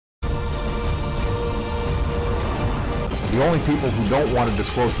The only people who don't want to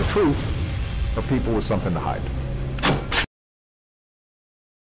disclose the truth are people with something to hide.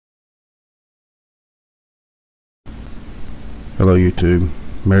 Hello YouTube.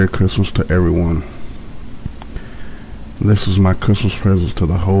 Merry Christmas to everyone. This is my Christmas present to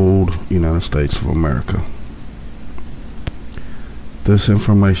the whole United States of America. This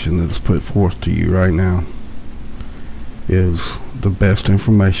information that is put forth to you right now is the best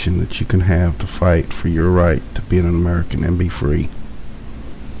information that you can have to fight for your right to be an American and be free.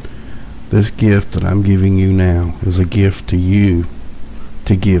 This gift that I'm giving you now is a gift to you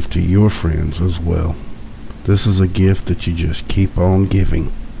to give to your friends as well. This is a gift that you just keep on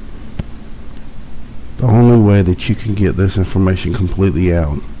giving. The only way that you can get this information completely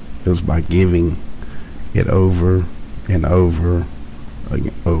out is by giving it over and over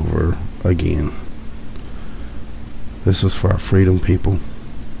again. This is for our freedom, people,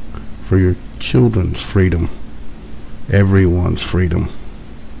 for your children's freedom, everyone's freedom.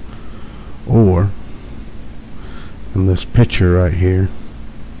 Or, in this picture right here,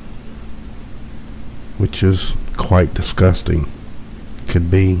 which is quite disgusting,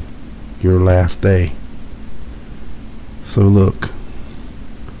 could be your last day. So look,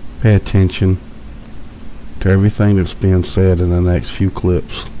 pay attention to everything that's being said in the next few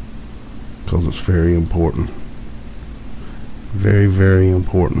clips, because it's very important. Very, very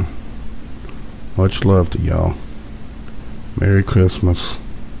important. Much love to y'all. Merry Christmas.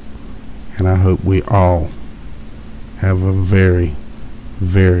 And I hope we all have a very,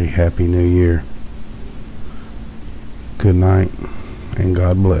 very happy New Year. Good night, and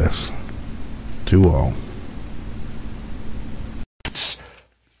God bless to all.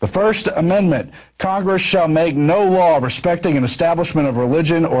 The First Amendment. Congress shall make no law respecting an establishment of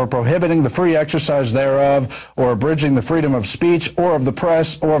religion or prohibiting the free exercise thereof or abridging the freedom of speech or of the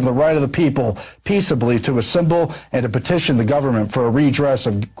press or of the right of the people peaceably to assemble and to petition the government for a redress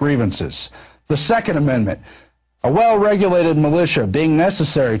of grievances. The Second Amendment. A well-regulated militia being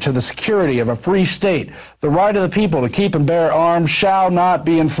necessary to the security of a free state, the right of the people to keep and bear arms shall not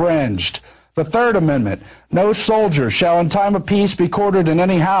be infringed. The Third Amendment. No soldier shall in time of peace be quartered in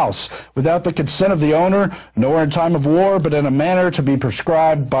any house without the consent of the owner, nor in time of war, but in a manner to be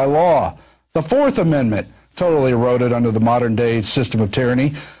prescribed by law. The Fourth Amendment. Totally eroded under the modern-day system of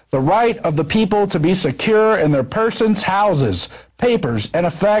tyranny. The right of the people to be secure in their persons, houses, papers, and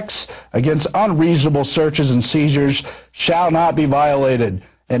effects against unreasonable searches and seizures shall not be violated,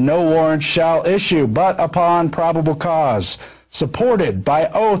 and no warrant shall issue but upon probable cause, supported by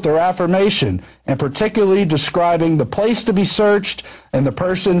oath or affirmation, and particularly describing the place to be searched and the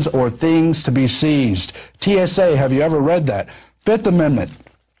persons or things to be seized. TSA, have you ever read that? Fifth Amendment.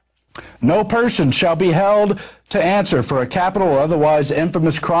 No person shall be held to answer for a capital or otherwise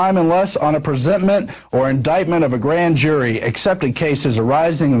infamous crime unless on a presentment or indictment of a grand jury, except in cases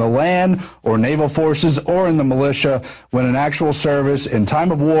arising in the land or naval forces or in the militia when in actual service in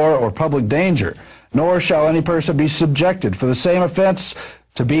time of war or public danger. Nor shall any person be subjected for the same offense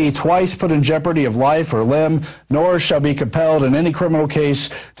to be twice put in jeopardy of life or limb, nor shall be compelled in any criminal case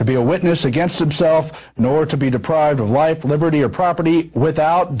to be a witness against himself, nor to be deprived of life, liberty, or property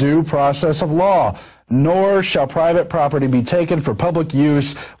without due process of law, nor shall private property be taken for public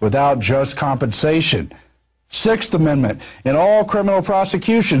use without just compensation. Sixth Amendment. In all criminal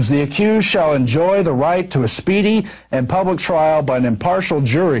prosecutions, the accused shall enjoy the right to a speedy and public trial by an impartial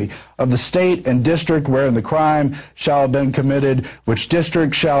jury of the state and district wherein the crime shall have been committed, which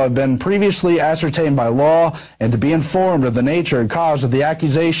district shall have been previously ascertained by law, and to be informed of the nature and cause of the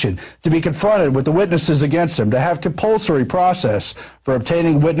accusation, to be confronted with the witnesses against him, to have compulsory process for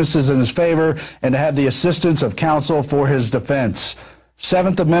obtaining witnesses in his favor, and to have the assistance of counsel for his defense.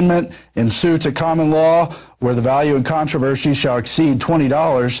 Seventh Amendment. In suits at common law, where the value in controversy shall exceed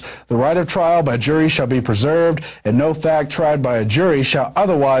 $20, the right of trial by jury shall be preserved, and no fact tried by a jury shall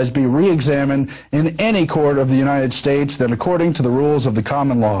otherwise be re-examined in any court of the United States than according to the rules of the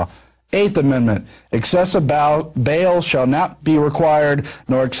common law. Eighth Amendment. Excessive bail shall not be required,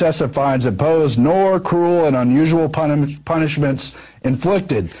 nor excessive fines imposed, nor cruel and unusual punishments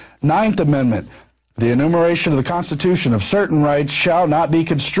inflicted. Ninth Amendment. The enumeration of the Constitution of certain rights shall not be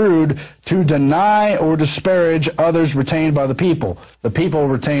construed to deny or disparage others retained by the people. The people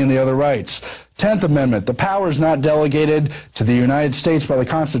retain the other rights. 10th Amendment. The powers not delegated to the United States by the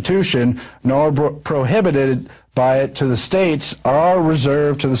Constitution, nor prohibited by it to the states, are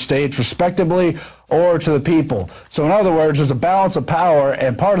reserved to the states respectively or to the people. So in other words, there's a balance of power,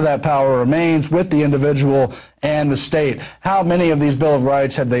 and part of that power remains with the individual and the state. How many of these Bill of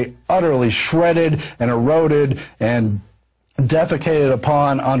Rights have they utterly shredded and eroded and defecated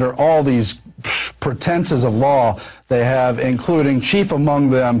upon under all these pretenses of law they have, including chief among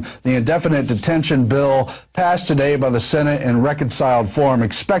them the indefinite detention bill passed today by the Senate in reconciled form,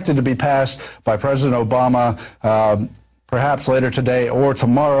 expected to be passed by President Obama perhaps later today or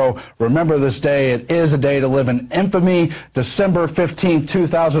tomorrow. Remember this day. It is a day to live in infamy. December 15,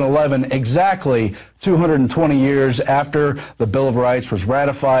 2011, exactly 220 years after the Bill of Rights was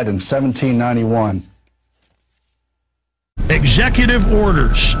ratified in 1791. Executive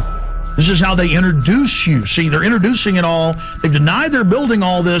orders. This is how they introduce you. See, they're introducing it all. They've denied they're building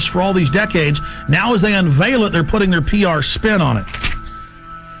all this for all these decades. Now as they unveil it, they're putting their PR spin on it.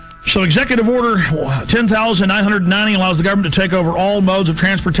 So Executive Order 10,990 allows the government to take over all modes of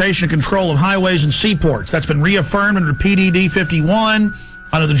transportation and control of highways and seaports. That's been reaffirmed under PDD 51,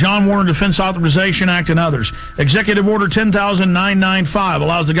 under the John Warner Defense Authorization Act and others. Executive Order 10,995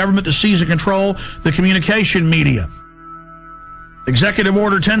 allows the government to seize and control the communication media. Executive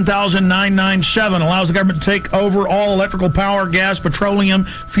Order 10,997 allows the government to take over all electrical power, gas, petroleum,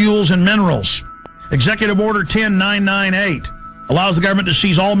 fuels, and minerals. Executive Order 10,998 allows the government to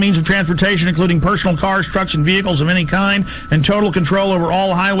seize all means of transportation, including personal cars, trucks, and vehicles of any kind, and total control over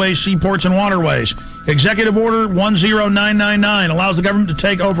all highways, seaports, and waterways. Executive Order 10999 allows the government to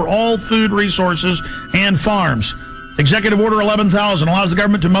take over all food resources and farms. Executive Order 11,000 allows the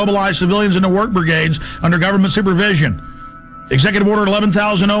government to mobilize civilians into work brigades under government supervision. Executive Order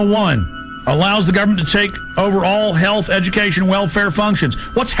 11,001 allows the government to take over all health, education, welfare functions.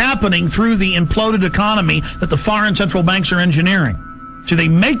 What's happening through the imploded economy that the foreign central banks are engineering? So they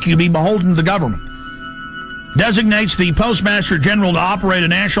make you be beholden to the government. Designates the Postmaster General to operate a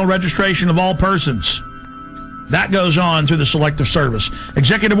national registration of all persons. That goes on through the Selective Service.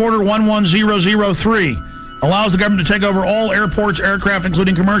 Executive Order 11003 allows the government to take over all airports, aircraft,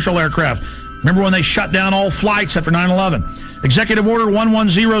 including commercial aircraft. Remember when they shut down all flights after 9/11? Executive Order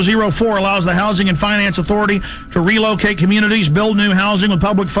 11004 allows the Housing and Finance Authority to relocate communities, build new housing with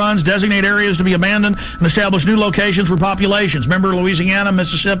public funds, designate areas to be abandoned, and establish new locations for populations. Remember Louisiana,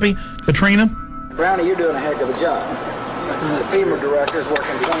 Mississippi, Katrina? Brownie, you're doing a heck of a job. The FEMA director is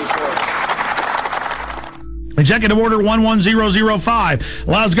working 24 Executive Order 11005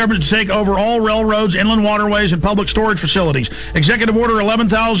 allows the government to take over all railroads, inland waterways, and public storage facilities. Executive Order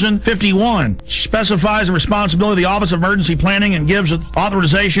 11,051 specifies the responsibility of the Office of Emergency Planning and gives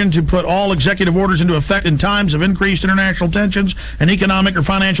authorization to put all executive orders into effect in times of increased international tensions and economic or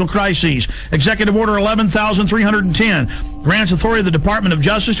financial crises. Executive Order 11,310 grants authority to the Department of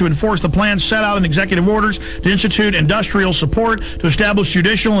Justice to enforce the plans set out in executive orders, to institute industrial support, to establish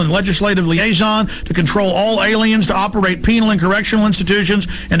judicial and legislative liaison, to control all aliens, to operate penal and correctional institutions,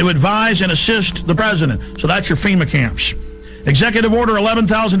 and to advise and assist the president. So that's your FEMA camps. Executive Order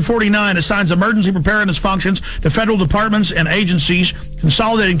 11,049 assigns emergency preparedness functions to federal departments and agencies,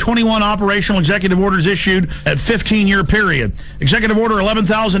 consolidating 21 operational executive orders issued at 15-year period. Executive Order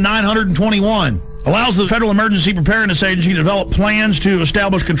 11,921 allows the Federal Emergency Preparedness Agency to develop plans to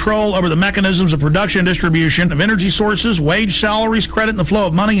establish control over the mechanisms of production and distribution of energy sources, wage, salaries, credit, and the flow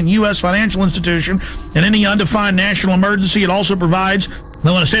of money in U.S. financial institution in any undefined national emergency. It also provides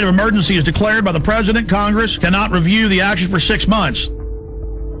that when a state of emergency is declared by the President, Congress cannot review the action for 6 months.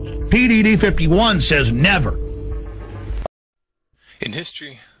 PDD 51 says never. In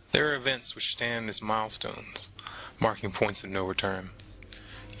history, there are events which stand as milestones, marking points of no return.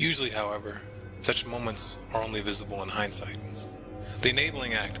 Usually, however, such moments are only visible in hindsight. The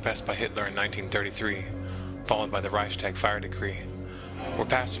Enabling Act passed by Hitler in 1933, followed by the Reichstag Fire Decree, were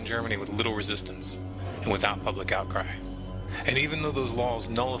passed in Germany with little resistance and without public outcry. And even though those laws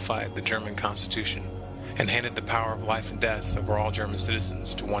nullified the German Constitution and handed the power of life and death over all German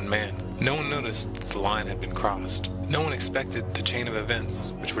citizens to one man, no one noticed that the line had been crossed. No one expected the chain of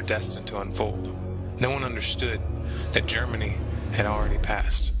events which were destined to unfold. No one understood that Germany had already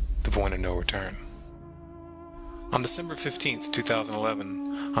passed the point of no return. On December 15,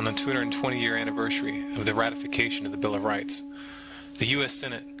 2011, on the 220-year anniversary of the ratification of the Bill of Rights, the U.S.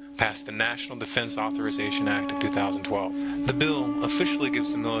 Senate passed the National Defense Authorization Act of 2012. The bill officially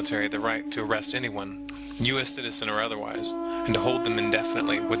gives the military the right to arrest anyone, U.S. citizen or otherwise, and to hold them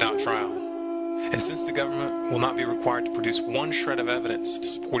indefinitely without trial. And since the government will not be required to produce one shred of evidence to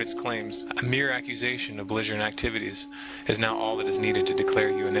support its claims, a mere accusation of belligerent activities is now all that is needed to declare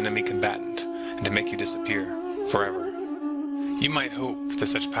you an enemy combatant and to make you disappear forever. You might hope that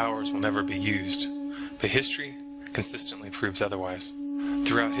such powers will never be used, but history consistently proves otherwise.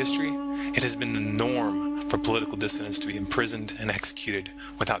 Throughout history, it has been the norm for political dissidents to be imprisoned and executed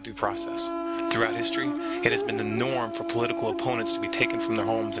without due process. Throughout history, it has been the norm for political opponents to be taken from their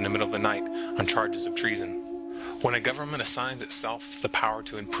homes in the middle of the night on charges of treason. When a government assigns itself the power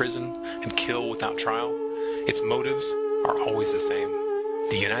to imprison and kill without trial, its motives are always the same.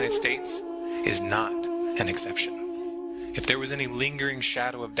 The United States is not an exception. If there was any lingering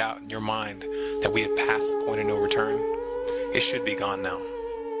shadow of doubt in your mind that we have passed the point of no return, it should be gone now.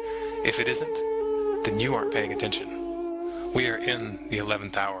 If it isn't, then you aren't paying attention. We are in the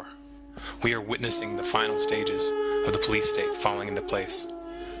 11th hour. We are witnessing the final stages of the police state falling into place.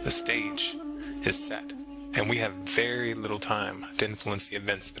 The stage is set, and we have very little time to influence the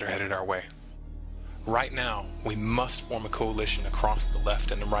events that are headed our way. Right now, we must form a coalition across the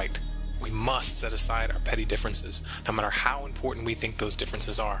left and the right. We must set aside our petty differences, no matter how important we think those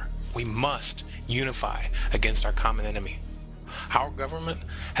differences are. We must unify against our common enemy. Our government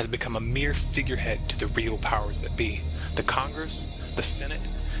has become a mere figurehead to the real powers that be. The Congress, the Senate,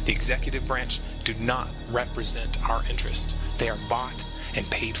 the executive branch do not represent our interest. They are bought and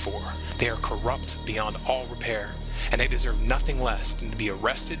paid for. They are corrupt beyond all repair, and they deserve nothing less than to be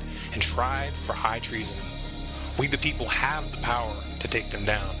arrested and tried for high treason. We the people have the power to take them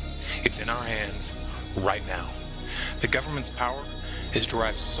down. It's in our hands right now. The government's power is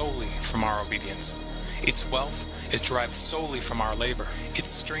derived solely from our obedience. Its wealth is derived solely from our labor. Its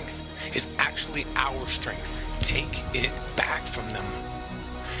strength is actually our strength. Take it back from them.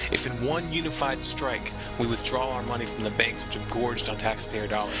 If in one unified strike we withdraw our money from the banks which have gorged on taxpayer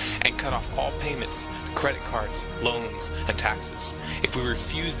dollars and cut off all payments, credit cards, loans, and taxes, if we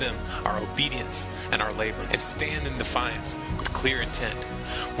refuse them our obedience and our labor and stand in defiance with clear intent,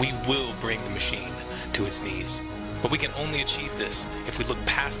 we will bring the machine to its knees. But we can only achieve this if we look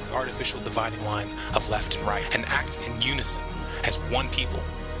past the artificial dividing line of left and right and act in unison as one people,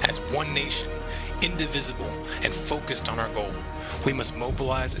 as one nation, indivisible and focused on our goal. We must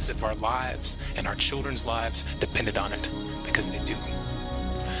mobilize as if our lives and our children's lives depended on it, because they do.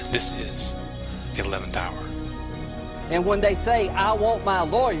 This is the 11th hour. And when they say, I want my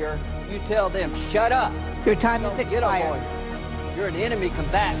lawyer, you tell them, shut up. Your time is Don't get a expired. lawyer. You're an enemy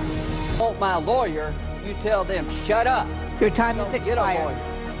combatant. Want my lawyer, you tell them, shut up. Your time is Don't get a expired.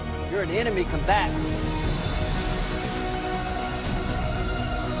 lawyer. You're an enemy combatant.